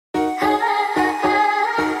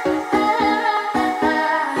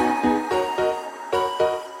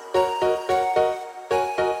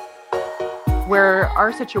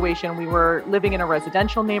our situation, we were living in a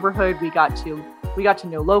residential neighborhood. We got to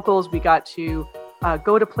know locals. We got to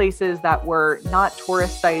go to places that were not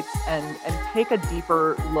tourist sites and take a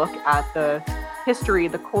deeper look at the history,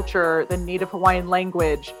 the culture, the native Hawaiian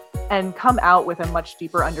language, and come out with a much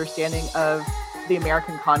deeper understanding of the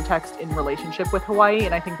American context in relationship with Hawaii.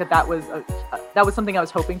 And I think that was something I was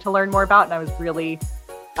hoping to learn more about. And I was really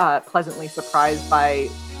pleasantly surprised by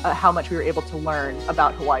how much we were able to learn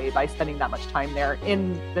about Hawaii by spending that much time there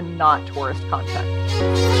in the not tourist context.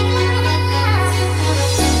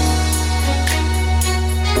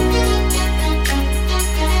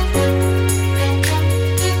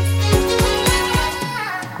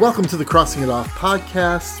 Welcome to the Crossing It Off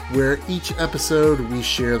podcast, where each episode we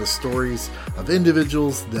share the stories of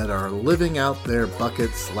individuals that are living out their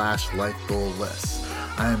bucket/life goal lists.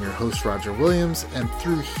 I am your host, Roger Williams, and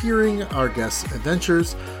through hearing our guests'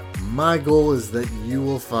 adventures, my goal is that you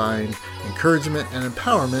will find encouragement and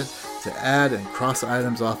empowerment to add and cross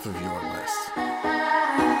items off of your list.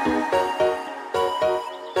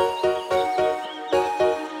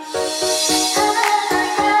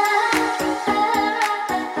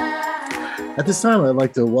 At this time, I'd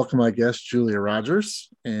like to welcome my guest, Julia Rogers.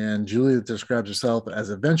 And Julia describes herself as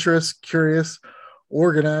adventurous, curious,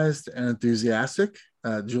 organized, and enthusiastic.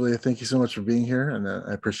 Julia, thank you so much for being here, and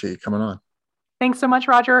I appreciate you coming on. Thanks so much,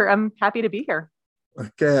 Roger. I'm happy to be here.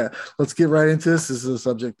 Okay, let's get right into this. This is a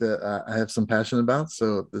subject that I have some passion about,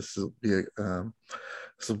 so this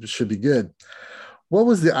should be good. What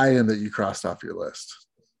was the item that you crossed off your list?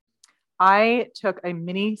 I took a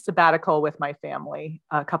mini-sabbatical with my family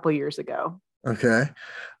a couple of years ago. Okay.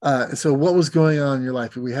 So what was going on in your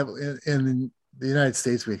life? We have in the United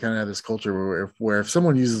States, we kind of have this culture where if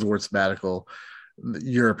someone uses the word sabbatical,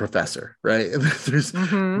 you're a professor, right? There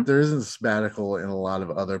isn't a sabbatical in a lot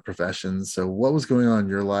of other professions. So what was going on in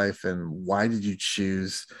your life, and why did you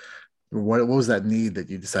choose? What was that need that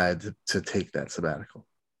you decided to take that sabbatical?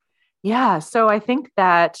 Yeah. So I think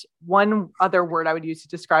that one other word I would use to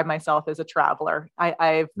describe myself is a traveler.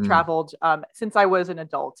 I've traveled since I was an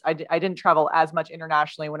adult. I didn't travel as much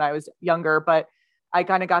internationally when I was younger, but I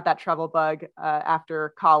kind of got that travel bug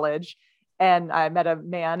after college. And I met a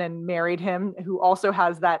man and married him who also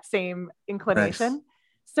has that same inclination. Nice.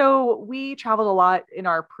 So we traveled a lot in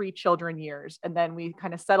our pre-children years. And then we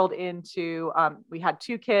kind of settled into, we had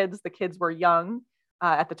 2 kids. The kids were young.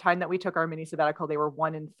 At the time that we took our mini sabbatical, they were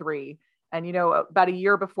 1 and 3. And, about a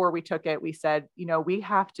year before we took it, we said, we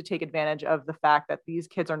have to take advantage of the fact that these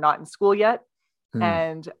kids are not in school yet.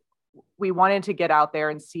 And we wanted to get out there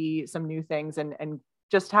and see some new things and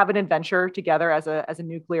just have an adventure together as a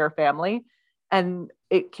nuclear family. And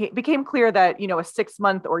it became clear that, a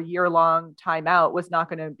 6-month or year-long timeout was not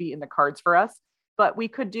going to be in the cards for us, but we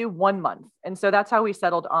could do 1 month. And so that's how we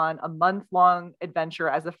settled on a month-long adventure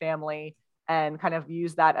as a family, and kind of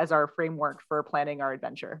use that as our framework for planning our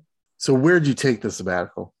adventure. So where did you take the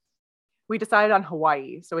sabbatical? We decided on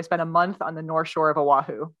Hawaii. So we spent a month on the North Shore of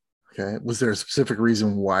Oahu. Okay. Was there a specific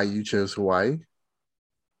reason why you chose Hawaii?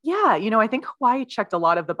 Yeah. I think Hawaii checked a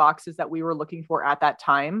lot of the boxes that we were looking for at that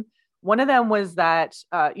time. One of them was that,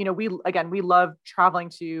 we love traveling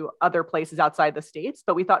to other places outside the States,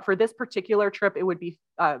 but we thought for this particular trip, it would be,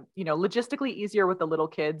 logistically easier with the little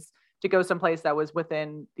kids to go someplace that was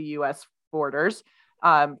within the U.S. borders,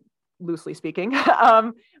 loosely speaking,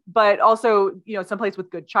 but also, someplace with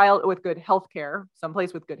good healthcare.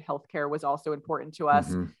 Someplace with good healthcare was also important to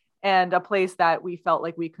us, and a place that we felt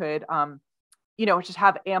like we could, just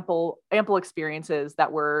have ample experiences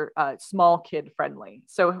that were small kid friendly.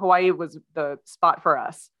 So Hawaii was the spot for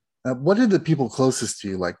us. What did the people closest to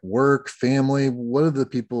you, like work, family? What did the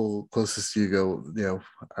people closest to you go?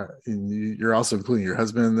 You're also including your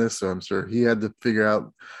husband in this, so I'm sure he had to figure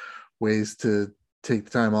out ways to take the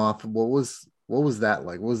time off. What was that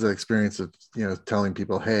like? What was the experience of telling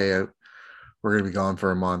people, hey, we're going to be gone for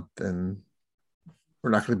a month and we're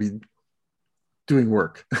not going to be doing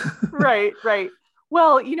work? Right.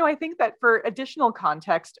 Well, I think that for additional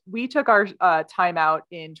context, we took our time out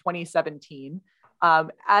in 2017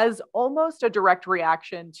 as almost a direct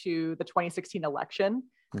reaction to the 2016 election.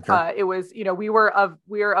 Okay. It was, we were of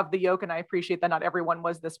the yoke, and I appreciate that not everyone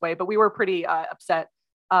was this way, but we were pretty upset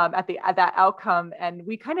at that outcome, and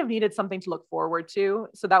we kind of needed something to look forward to.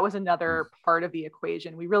 So that was another part of the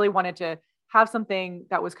equation. We really wanted to have something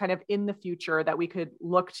that was kind of in the future that we could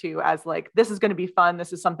look to as like, this is going to be fun.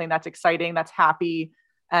 This is something that's exciting, that's happy,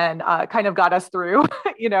 and kind of got us through,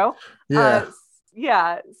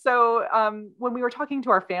 Yeah. So when we were talking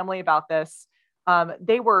to our family about this,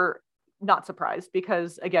 they were not surprised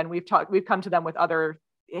because, again, we've come to them with other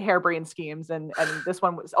harebrained schemes, and this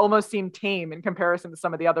one was almost seemed tame in comparison to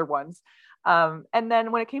some of the other ones. And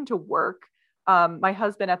then when it came to work, my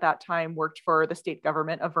husband at that time worked for the state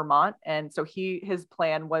government of Vermont, and so his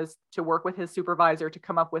plan was to work with his supervisor to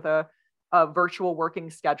come up with a virtual working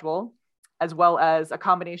schedule, as well as a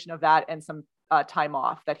combination of that and some time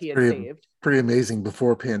off that he had saved. Pretty amazing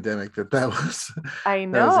before pandemic that was I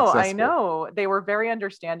that was know, I accessible. know. They were very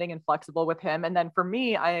understanding and flexible with him. And then for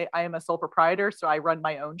me, I am a sole proprietor, so I run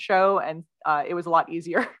my own show, and it was a lot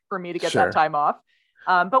easier for me to get that Sure. time off.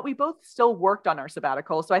 But we both still worked on our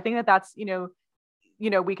sabbatical, so I think that that's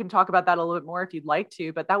we can talk about that a little bit more if you'd like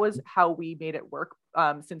to. But that was how we made it work,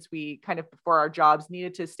 since we kind of before our jobs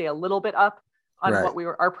needed to stay a little bit up on Right.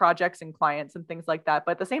 what our projects and clients and things like that.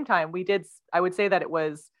 But at the same time, I would say that it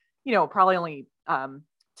was, probably only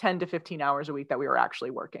 10 to 15 hours a week that we were actually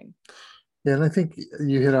working. Yeah, and I think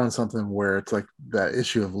you hit on something where it's like that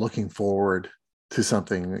issue of looking forward to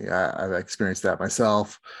something. I've experienced that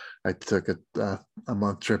myself. I took a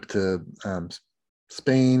month trip to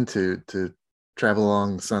Spain to travel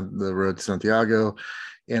along the road to Santiago,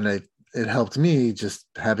 and it helped me just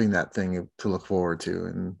having that thing to look forward to.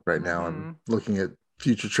 And right now I'm Mm-hmm. looking at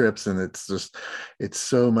future trips, and it's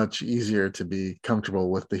so much easier to be comfortable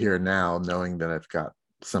with the here and now, knowing that I've got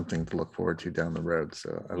something to look forward to down the road. So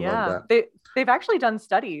I love Yeah, that. they've actually done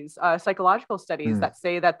studies, psychological studies Mm, that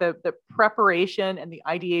say that the preparation and the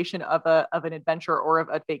ideation of an adventure or of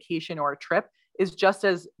a vacation or a trip is just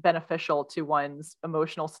as beneficial to one's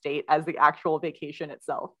emotional state as the actual vacation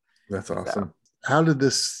itself. that's So. awesome. How did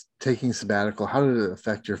this taking sabbatical, how did it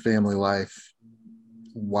affect your family life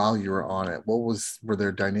while you were on it? Were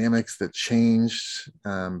there dynamics that changed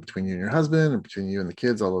between you and your husband, or between you and the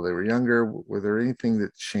kids, although they were younger? Were there anything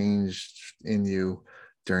that changed in you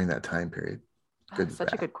during that time period, good and Such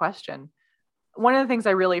a bad? good question. One of the things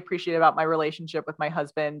I really appreciate about my relationship with my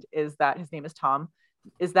husband is that his name is Tom,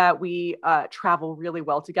 is that we travel really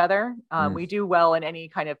well together. Mm. We do well in any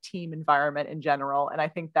kind of team environment in general. And I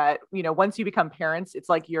think that, once you become parents, it's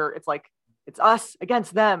us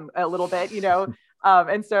against them a little bit.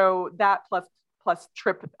 And so that plus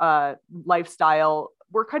trip lifestyle,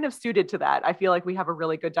 we're kind of suited to that. I feel like we have a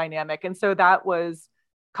really good dynamic. And so that was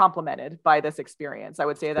complemented by this experience. I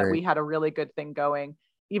would say that we Great. had a really good thing going,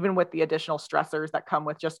 even with the additional stressors that come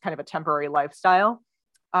with just kind of a temporary lifestyle.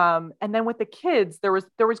 And then with the kids, there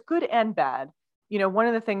was good and bad. One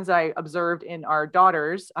of the things I observed in our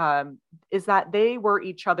daughters, is that they were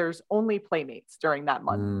each other's only playmates during that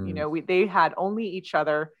month. Mm, They had only each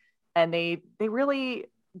other, and they really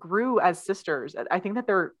grew as sisters. I think that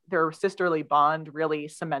their sisterly bond really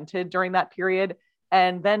cemented during that period.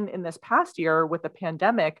 And then in this past year with the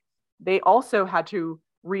pandemic, they also had to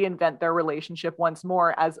reinvent their relationship once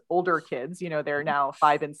more as older kids. They're now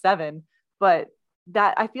 5 and 7, but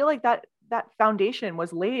that I feel like that foundation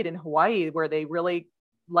was laid in Hawaii, where they really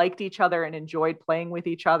liked each other and enjoyed playing with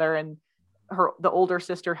each other. And the older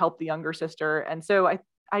sister helped the younger sister. And so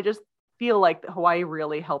I just feel like Hawaii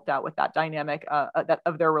really helped out with that dynamic,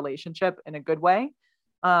 of their relationship in a good way.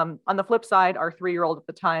 On the flip side, our 3-year-old at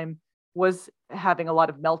the time was having a lot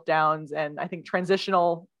of meltdowns and I think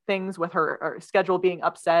transitional things with her schedule being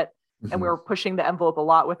upset. And we mhm. were pushing the envelope a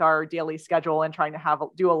lot with our daily schedule and trying to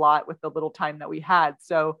do a lot with the little time that we had.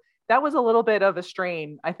 So that was a little bit of a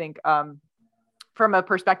strain, I think, from a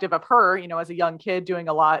perspective of her, as a young kid doing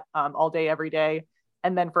a lot, all day, every day.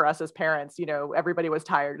 And then for us as parents, everybody was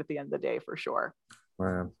tired at the end of the day for sure.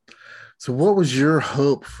 Wow. So, what was your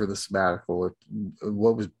hope for the sabbatical?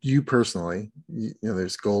 What was you personally?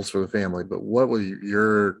 There's goals for the family, but what were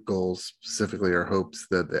your goals specifically, or hopes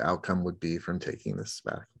that the outcome would be from taking this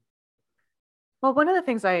sabbatical? Well, one of the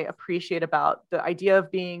things I appreciate about the idea of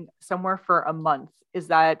being somewhere for a month is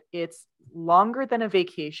that it's longer than a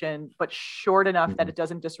vacation, but short enough that Mhm. it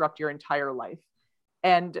doesn't disrupt your entire life.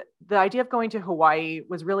 And the idea of going to Hawaii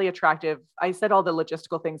was really attractive. I said all the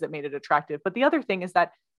logistical things that made it attractive. But the other thing is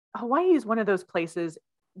that Hawaii is one of those places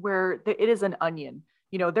where it is an onion.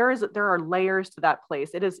 There are layers to that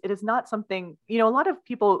place. It is not something, a lot of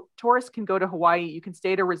people, tourists can go to Hawaii, you can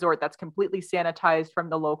stay at a resort that's completely sanitized from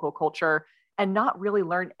the local culture and not really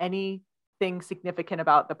learn anything significant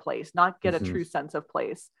about the place, not get a Mhm. true sense of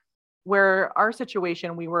place. Where our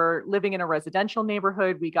situation, we were living in a residential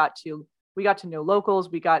neighborhood. We got to know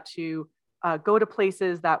locals. We got to go to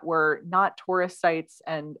places that were not tourist sites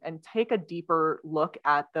and take a deeper look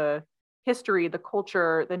at the history, the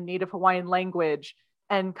culture, the native Hawaiian language,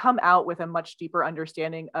 and come out with a much deeper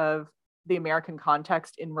understanding of the American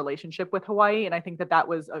context in relationship with Hawaii. And I think that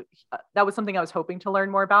was something I was hoping to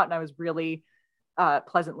learn more about, and I was really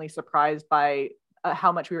pleasantly surprised by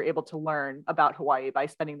how much we were able to learn about Hawaii by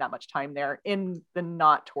spending that much time there in the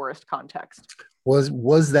not tourist context.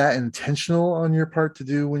 Was that intentional on your part to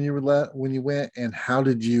do when when you went, and how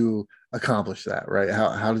did you accomplish that? Right?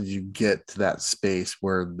 How did you get to that space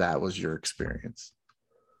where that was your experience?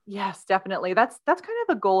 Yes, definitely. That's kind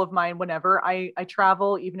of a goal of mine whenever I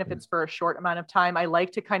travel, even if it's for a short amount of time. I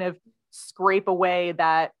like to kind of scrape away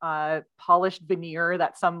that polished veneer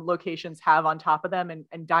that some locations have on top of them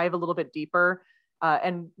and dive a little bit deeper.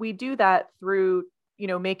 And we do that through,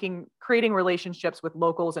 creating relationships with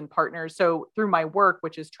locals and partners. So through my work,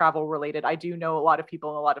 which is travel related, I do know a lot of people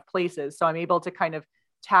in a lot of places. So I'm able to kind of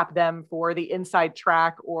tap them for the inside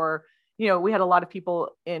track, or we had a lot of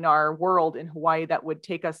people in our world in Hawaii that would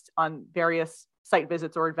take us on various site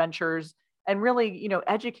visits or adventures and really,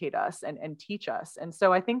 educate us and teach us. And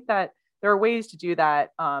so I think that there are ways to do that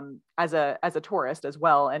as a tourist as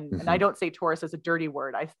well. And I Mm-hmm. don't say tourist as a dirty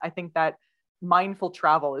word. I think that mindful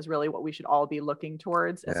travel is really what we should all be looking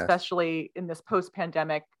towards, Yes. especially in this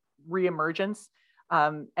post-pandemic reemergence,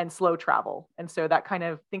 and slow travel. And so that kind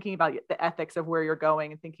of thinking about the ethics of where you're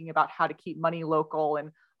going and thinking about how to keep money local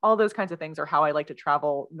and all those kinds of things are how I like to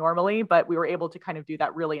travel normally. But we were able to kind of do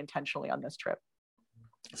that really intentionally on this trip.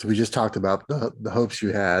 So we just talked about the hopes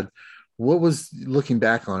you had. What was, looking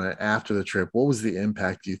back on it after the trip, what was the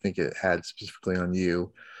impact you think it had specifically on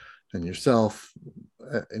you and yourself,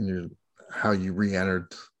 and your how you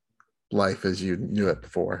re-entered life as you knew it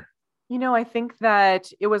before? I think that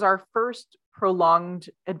it was our first prolonged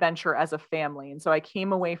adventure as a family. And so I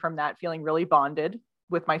came away from that feeling really bonded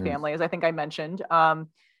with my Mm. family, as I think I mentioned.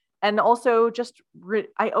 And also just,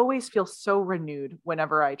 I always feel so renewed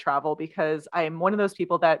whenever I travel because I'm one of those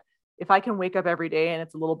people that if I can wake up every day and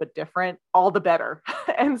it's a little bit different, all the better.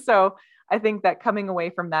 And so I think that coming away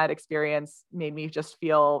from that experience made me just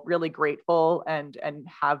feel really grateful and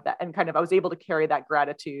have that, and kind of I was able to carry that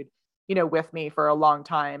gratitude with me for a long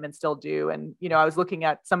time and still do. And, I was looking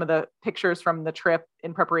at some of the pictures from the trip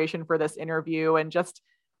in preparation for this interview and just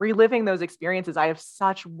reliving those experiences. I have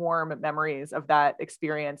such warm memories of that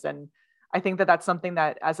experience. And I think that that's something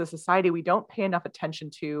that as a society, we don't pay enough attention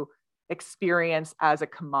to experience as a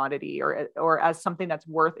commodity or as something that's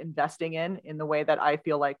worth investing in the way that I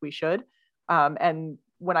feel like we should. And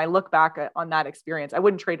when I look back on that experience, I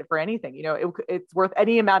wouldn't trade it for anything. It's worth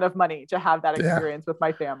any amount of money to have that Yeah. experience with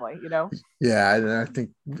my family. Yeah, and I think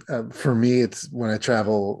for me, it's when I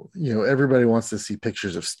travel, everybody wants to see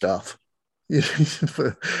pictures of stuff.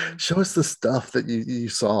 Mm. Show us the stuff that you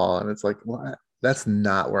saw, and it's like, well, that's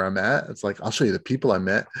not where I'm at. It's like, I'll show you the people I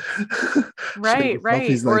met. Show you Right, the right.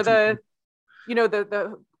 selfies Or like,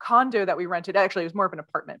 the condo that we rented, actually it was more of an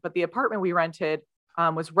apartment, but the apartment we rented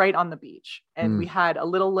was right on the beach. And we mm, had a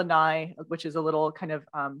little lanai, which is a little kind of,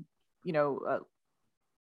 you know,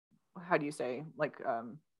 how do you say, like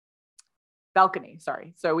balcony,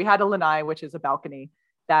 sorry. So we had a lanai, which is a balcony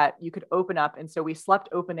that you could open up. And so we slept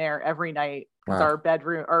open air every night because wow. our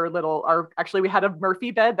bedroom, actually we had a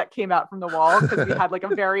Murphy bed that came out from the wall because we had like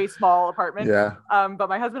a very small apartment. Yeah. But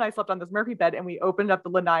my husband and I slept on this Murphy bed and we opened up the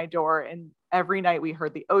lanai door and every night we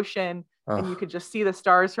heard the ocean and you Oh, could just see the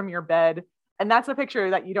stars from your bed. And that's a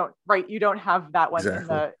picture that you don't have that one in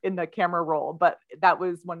exactly. the camera roll, but that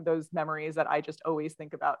was one of those memories that I just always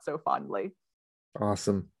think about so fondly.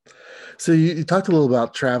 Awesome. So you talked a little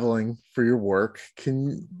about traveling for your work.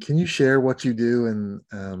 Can you share what you do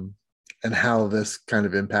and how this kind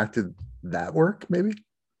of impacted that work, maybe?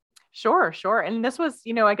 Sure, sure. And this was,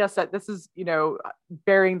 I guess that this is,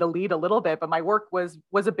 bearing the lead a little bit, but my work was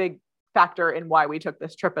a big factor in why we took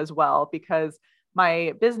this trip as well, because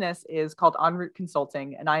my business is called En route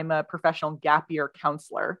Consulting, and I'm a professional gap year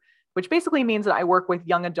counselor, which basically means that I work with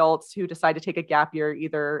young adults who decide to take a gap year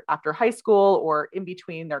either after high school or in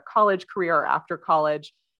between their college career or after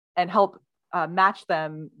college, and help match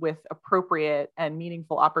them with appropriate and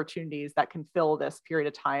meaningful opportunities that can fill this period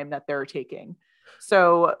of time that they're taking.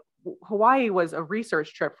 So Hawaii was a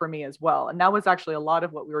research trip for me as well. And that was actually a lot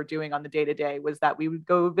of what we were doing on the day to day was that we would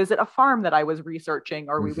go visit a farm that I was researching,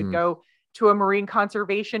 or we would Hmm. go to a marine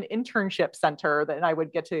conservation internship center that I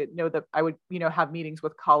would get to know that I would, have meetings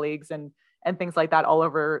with colleagues and things like that all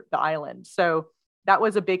over the island. So that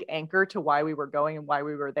was a big anchor to why we were going and why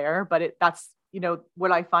we were there. But that's,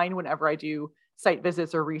 what I find whenever I do site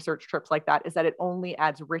visits or research trips like that is that it only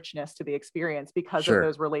adds richness to the experience because of Sure.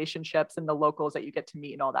 those relationships and the locals that you get to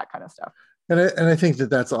meet and all that kind of stuff. And I think that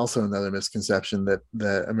that's also another misconception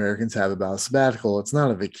that Americans have about a sabbatical. It's not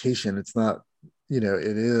a vacation. It's not, it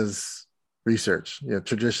is research.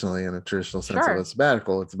 Traditionally, in a traditional sense of a Sure.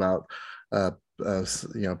 sabbatical, it's about uh,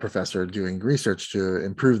 professor doing research to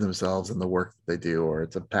improve themselves in the work that they do, or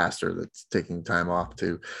it's a pastor that's taking time off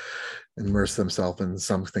to immerse themselves in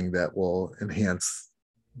something that will enhance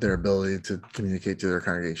their ability to communicate to their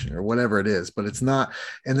congregation or whatever it is. But it's not,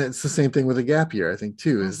 and it's the same thing with a gap year, I think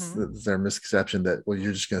too, is Mm-hmm. their misconception that, well,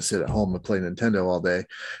 you're just going to sit at home and play Nintendo all day.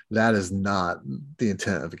 That is not the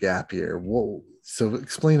intent of a gap year. Well, so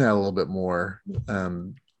explain that a little bit more,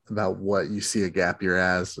 about what you see a gap year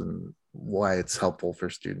as and why it's helpful for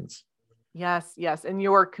students. Yes, yes. And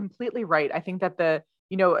you're completely right. I think that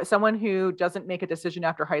someone who doesn't make a decision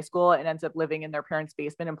after high school and ends up living in their parents'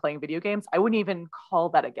 basement and playing video games, I wouldn't even call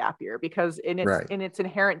that a gap year, because Right. in its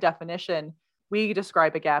inherent definition, we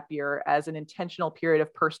describe a gap year as an intentional period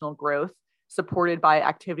of personal growth supported by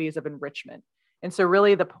activities of enrichment. And so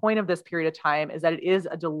really the point of this period of time is that it is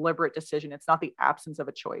a deliberate decision. It's not the absence of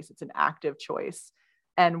a choice, it's an active choice.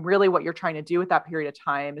 And really what you're trying to do with that period of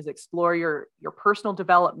time is explore your personal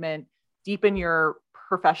development, deepen your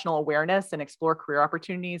professional awareness and explore career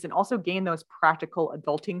opportunities, and also gain those practical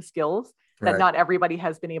adulting skills that Right. not everybody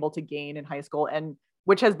has been able to gain in high school, and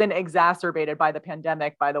which has been exacerbated by the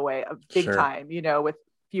pandemic, by the way, a big Sure. time, with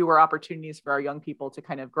fewer opportunities for our young people to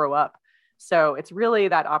kind of grow up. So it's really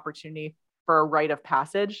that opportunity for a rite of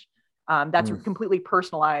passage, that's Mm. completely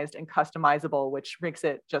personalized and customizable, which makes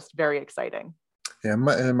it just very exciting. Yeah,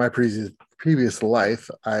 in my previous life,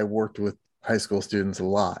 I worked with high school students a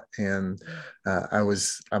lot, and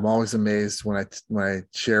I'm always amazed when I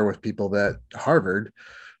share with people that Harvard,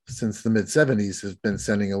 since the mid '70s, has been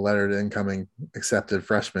sending a letter to incoming accepted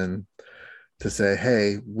freshmen to say,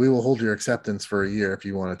 "Hey, we will hold your acceptance for a year if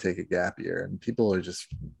you want to take a gap year," and people are just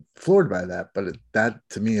floored by that. But that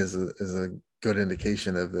to me is a good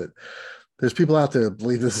indication of that. There's people out there that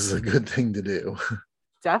believe this is a good thing to do.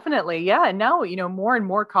 Definitely. Yeah. And now, more and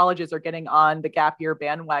more colleges are getting on the gap year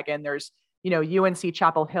bandwagon. There's, UNC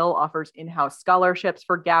Chapel Hill offers in-house scholarships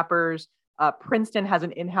for gappers. Princeton has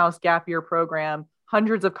an in-house gap year program.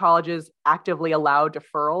 Hundreds of colleges actively allow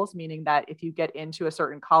deferrals, meaning that if you get into a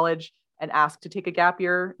certain college and ask to take a gap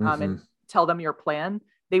year, and Hmm. tell them your plan,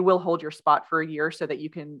 they will hold your spot for a year so that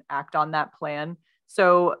you can act on that plan.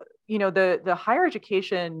 So, the higher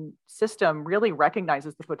education system really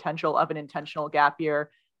recognizes the potential of an intentional gap year.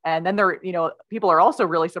 And then people are also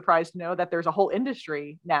really surprised to know that there's a whole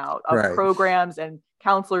industry now of Right. programs and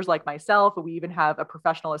counselors like myself. We even have a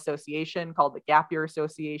professional association called the Gap Year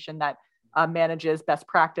Association that manages best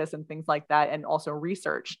practice and things like that, and also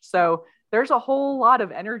research. So there's a whole lot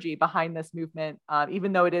of energy behind this movement,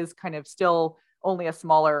 even though it is kind of still only a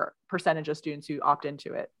smaller percentage of students who opt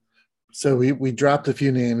into it. So we dropped a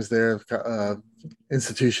few names there of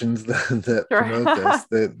institutions that Sure. promote this.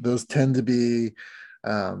 That those tend to be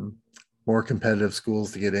um, more competitive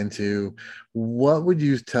schools to get into. What would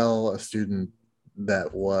you tell a student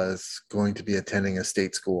that was going to be attending a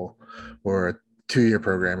state school or a 2-year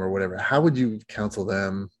program or whatever? How would you counsel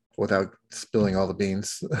them without spilling all the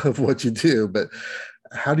beans of what you do? But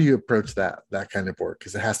how do you approach that kind of work?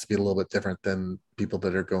 Because it has to be a little bit different than people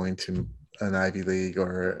that are going to an Ivy League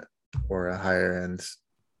or a higher end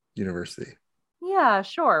university. Yeah,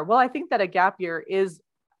 sure. Well, I think that a gap year is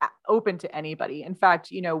open to anybody. In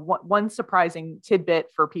fact, one surprising tidbit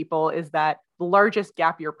for people is that the largest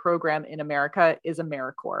gap year program in America is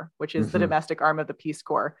AmeriCorps, which is the Mm-hmm. domestic arm of the Peace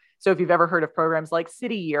Corps. So if you've ever heard of programs like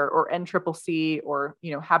City Year or NCCC, or,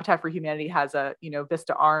 Habitat for Humanity has a,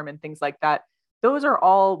 Vista Arm and things like that, those are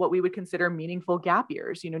all what we would consider meaningful gap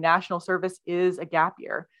years. National service is a gap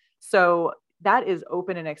year. So that is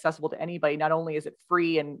open and accessible to anybody. Not only is it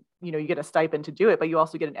free and you get a stipend to do it, but you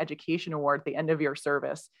also get an education award at the end of your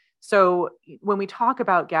service. So when we talk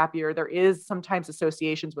about gap year, there is sometimes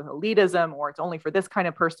associations with elitism, or it's only for this kind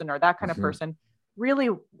of person or that kind of Mm-hmm. person. Really,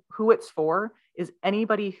 who it's for is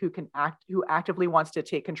anybody who actively wants to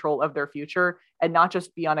take control of their future and not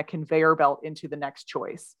just be on a conveyor belt into the next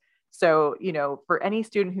choice. So, for any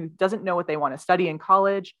student who doesn't know what they want to study in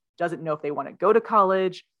college, doesn't know if they want to go to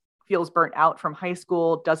college, feels burnt out from high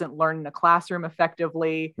school, doesn't learn in the classroom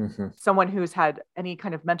effectively, Mm-hmm. someone who's had any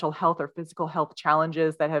kind of mental health or physical health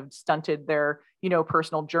challenges that have stunted their,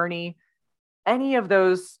 personal journey, any of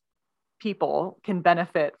those people can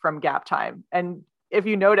benefit from gap time. And if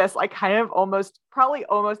you notice, like kind of probably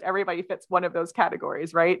almost everybody fits one of those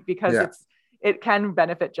categories, right? Because Yeah. it can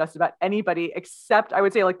benefit just about anybody, except I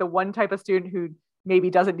would say like the one type of student who maybe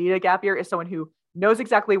doesn't need a gap year is someone who knows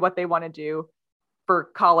exactly what they want to do for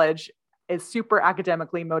college, is super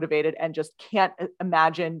academically motivated, and just can't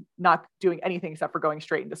imagine not doing anything except for going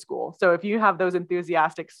straight into school. So if you have those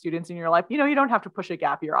enthusiastic students in your life, you don't have to push a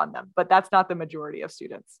gap year on them, but that's not the majority of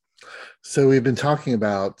students. So we've been talking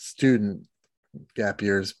about student gap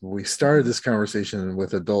years. We started this conversation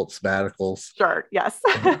with adult sabbaticals. Sure. Yes.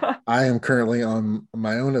 I am currently on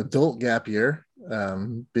my own adult gap year,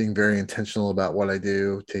 being very intentional about what I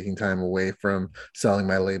do, taking time away from selling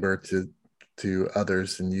my labor to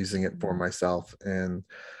others and using it for myself. And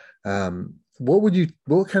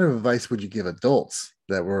what kind of advice would you give adults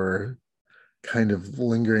that were kind of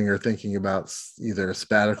lingering or thinking about either a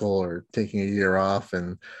sabbatical or taking a year off?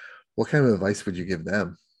 And what kind of advice would you give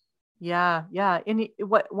them? Yeah, yeah. And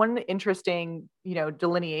what one interesting,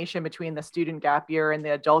 delineation between the student gap year and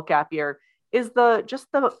the adult gap year is the just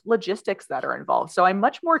the logistics that are involved. So I'm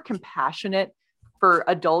much more compassionate for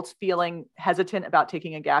adults feeling hesitant about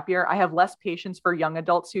taking a gap year. I have less patience for young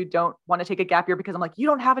adults who don't want to take a gap year because I'm like, you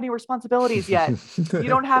don't have any responsibilities yet. You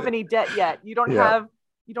don't have any debt yet. Yeah,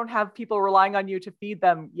 You don't have people relying on you to feed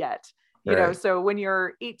them yet. right. So when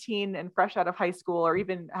you're 18 and fresh out of high school or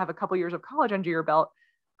even have a couple years of college under your belt,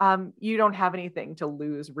 you don't have anything to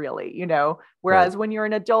lose really. Right. Whereas when you're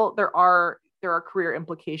an adult, there are career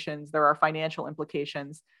implications, there are financial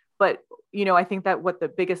implications. But I think that what the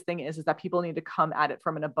biggest thing is that people need to come at it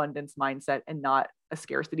from an abundance mindset and not a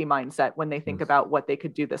scarcity mindset when they think about what they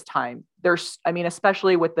could do this time.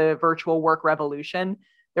 Especially with the virtual work revolution,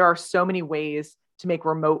 there are so many ways to make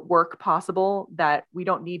remote work possible that we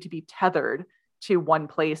don't need to be tethered to one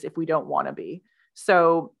place if we don't want to be.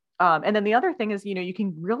 So and then the other thing is, you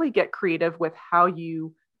can really get creative with how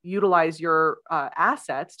you utilize your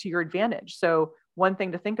assets to your advantage. So one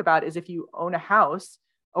thing to think about is if you own a house,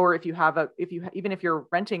 or if you have even if you're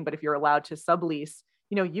renting, but if you're allowed to sublease,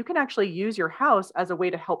 you can actually use your house as a way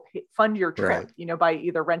to help fund your Right. trip, by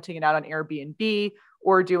either renting it out on Airbnb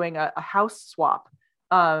or doing a house swap.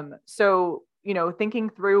 So, thinking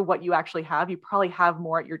through what you actually have, you probably have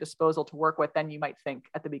more at your disposal to work with than you might think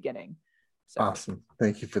at the beginning. So. Awesome.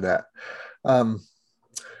 Thank you for that. Um,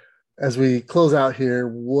 as we close out here,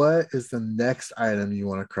 what is the next item you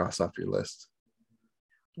want to cross off your list?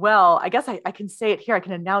 Well, I guess I can say it here. I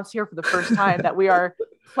can announce here for the first time that we are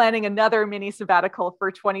planning another mini sabbatical for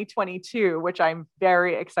 2022, which I'm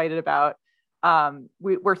very excited about.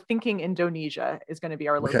 We're thinking Indonesia is going to be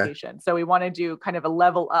our Okay. location. So we want to do kind of a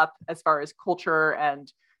level up as far as culture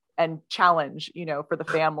and challenge, for the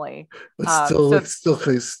family. But So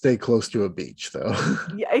still stay close to a beach though.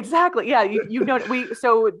 yeah, exactly. Yeah,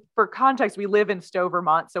 so for context, we live in Stowe,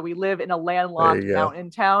 Vermont. So we live in a There landlocked you go.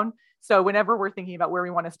 mountain town. So whenever we're thinking about where we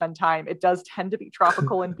want to spend time, it does tend to be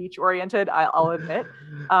tropical and beach oriented, I'll admit.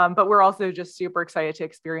 But we're also just super excited to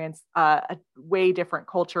experience a way different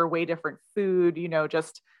culture, way different food,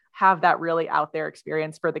 just have that really out there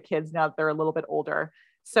experience for the kids now that they're a little bit older.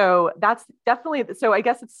 So that's definitely, so I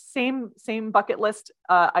guess it's same bucket list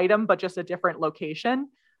item, but just a different location.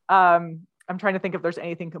 I'm trying to think if there's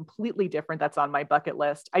anything completely different that's on my bucket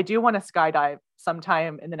list. I do want to skydive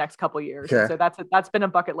sometime in the next couple of years, and Okay. so that's been a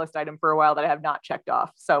bucket list item for a while that I have not checked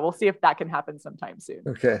off. So we'll see if that can happen sometime soon.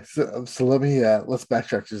 Okay. So let's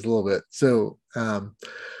backtrack just a little bit. So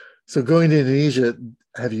going to Indonesia,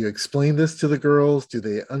 have you explained this to the girls? Do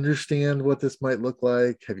they understand what this might look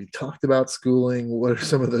like? Have you talked about schooling? What are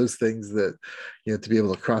some of those things that, to be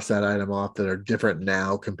able to cross that item off that are different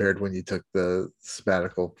now compared when you took the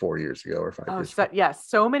sabbatical 4 years ago or 5 years So ago? yes,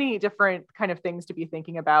 so many different kind of things to be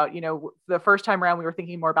thinking about. The first time around, we were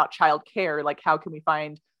thinking more about childcare, like how can we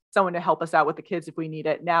find someone to help us out with the kids if we need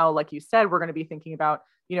it. Now, like you said, we're going to be thinking about,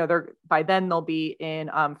 they're by then they'll be in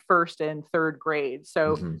first and third grade,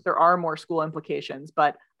 so Mm-hmm. there are more school implications.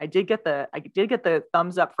 But I did get the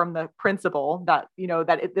thumbs up from the principal that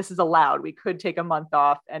this is allowed. We could take a month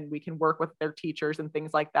off and we can work with their teachers and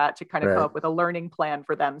things like that to kind of come Right. up with a learning plan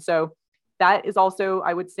for them. So that is also,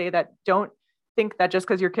 I would say, that don't think that just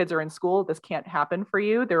because your kids are in school, this can't happen for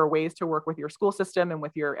you. There are ways to work with your school system and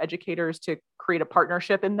with your educators to create a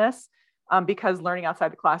partnership in this, because learning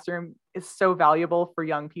outside the classroom is so valuable for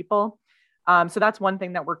young people. So that's one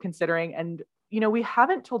thing that we're considering. And, we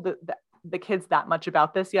haven't told the kids that much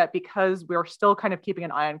about this yet because we're still kind of keeping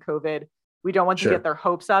an eye on COVID. We don't want to get Sure. their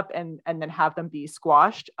hopes up and then have them be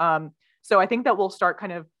squashed. So I think that we'll start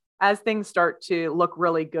kind of as things start to look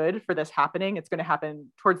really good for this happening. It's going to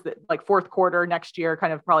happen towards the like fourth quarter next year,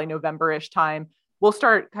 kind of probably November-ish time. We'll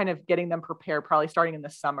start kind of getting them prepared, probably starting in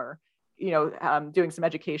the summer, doing some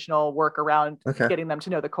educational work around Okay. getting them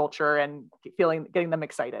to know the culture and getting them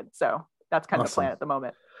excited. So that's kind of the plan Awesome. at the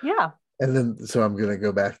moment. Yeah. And then, so I'm going to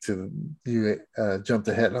go back to you, jumped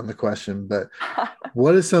ahead on the question, but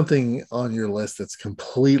what is something on your list that's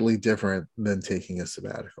completely different than taking a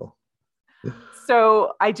sabbatical?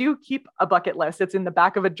 So I do keep a bucket list. It's in the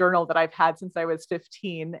back of a journal that I've had since I was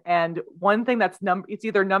 15. And one thing it's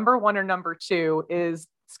either number one or number two is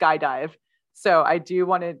skydive. So I do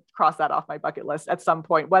want to cross that off my bucket list at some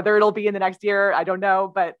point. Whether it'll be in the next year, I don't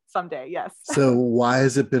know, but someday, yes. So why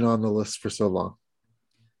has it been on the list for so long?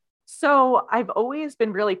 So I've always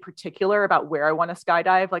been really particular about where I want to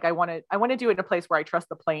skydive. Like I want to do it in a place where I trust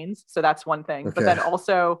the planes. So that's one thing. Okay. But then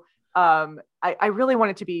also, I really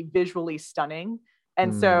want it to be visually stunning.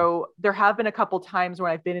 And so there have been a couple times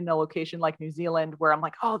when I've been in a location like New Zealand where I'm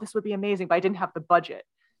like, oh, this would be amazing, but I didn't have the budget.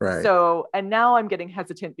 Right. So, and now I'm getting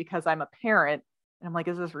hesitant because I'm a parent and I'm like,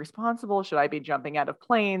 is this responsible? Should I be jumping out of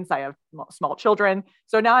planes? I have small children.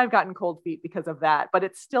 So now I've gotten cold feet because of that, but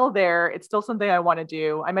it's still there. It's still something I want to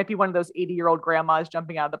do. I might be one of those 80-year-old grandmas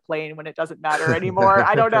jumping out of the plane when it doesn't matter anymore.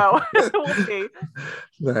 I don't know. We'll see.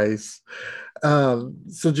 Nice.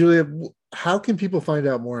 So Julia, how can people find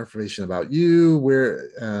out more information about you, where,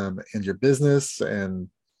 and your business, and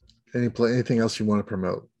anything else you want to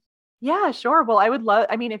promote? Yeah, sure. Well, I would love,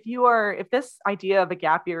 I mean, if this idea of a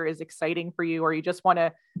gap year is exciting for you, or you just want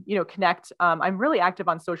to, connect, I'm really active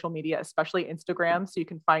on social media, especially Instagram. So you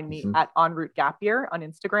can find me at En Route Gap Year on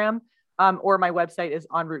Instagram, or my website is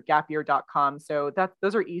enroutegapyear.com. So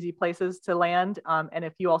those are easy places to land. And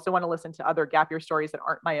if you also want to listen to other gap year stories that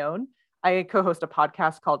aren't my own, I co-host a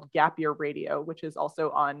podcast called Gap Year Radio, which is also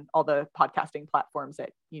on all the podcasting platforms that,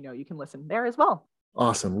 you can listen there as well.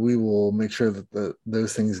 Awesome. We will make sure that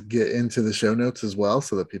those things get into the show notes as well,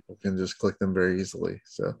 so that people can just click them very easily.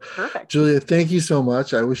 So perfect. Julia, thank you so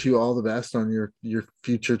much. I wish you all the best on your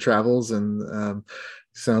future travels, and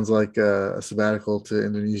sounds like a sabbatical to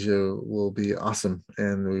Indonesia will be awesome.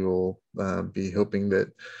 And we will be hoping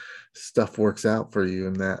that stuff works out for you.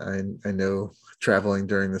 And that I know traveling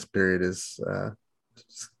during this period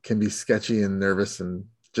can be sketchy and nervous, and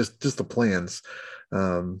just the plans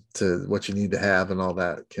to what you need to have and all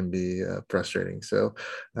that can be frustrating. So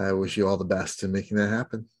I wish you all the best in making that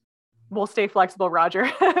happen. We'll stay flexible, Roger.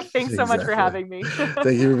 Thanks so much for having me.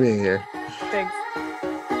 Thank you for being here. Thanks.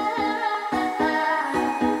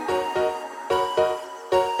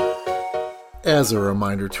 As a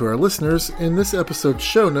reminder to our listeners, in this episode's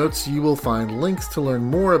show notes, you will find links to learn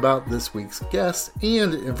more about this week's guest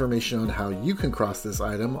and information on how you can cross this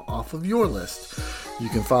item off of your list. You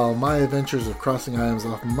can follow my adventures of crossing items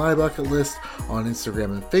off my bucket list on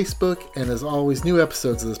Instagram and Facebook. And as always, new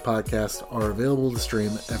episodes of this podcast are available to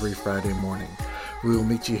stream every Friday morning. We will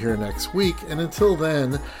meet you here next week. And until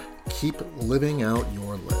then, keep living out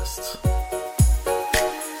your list.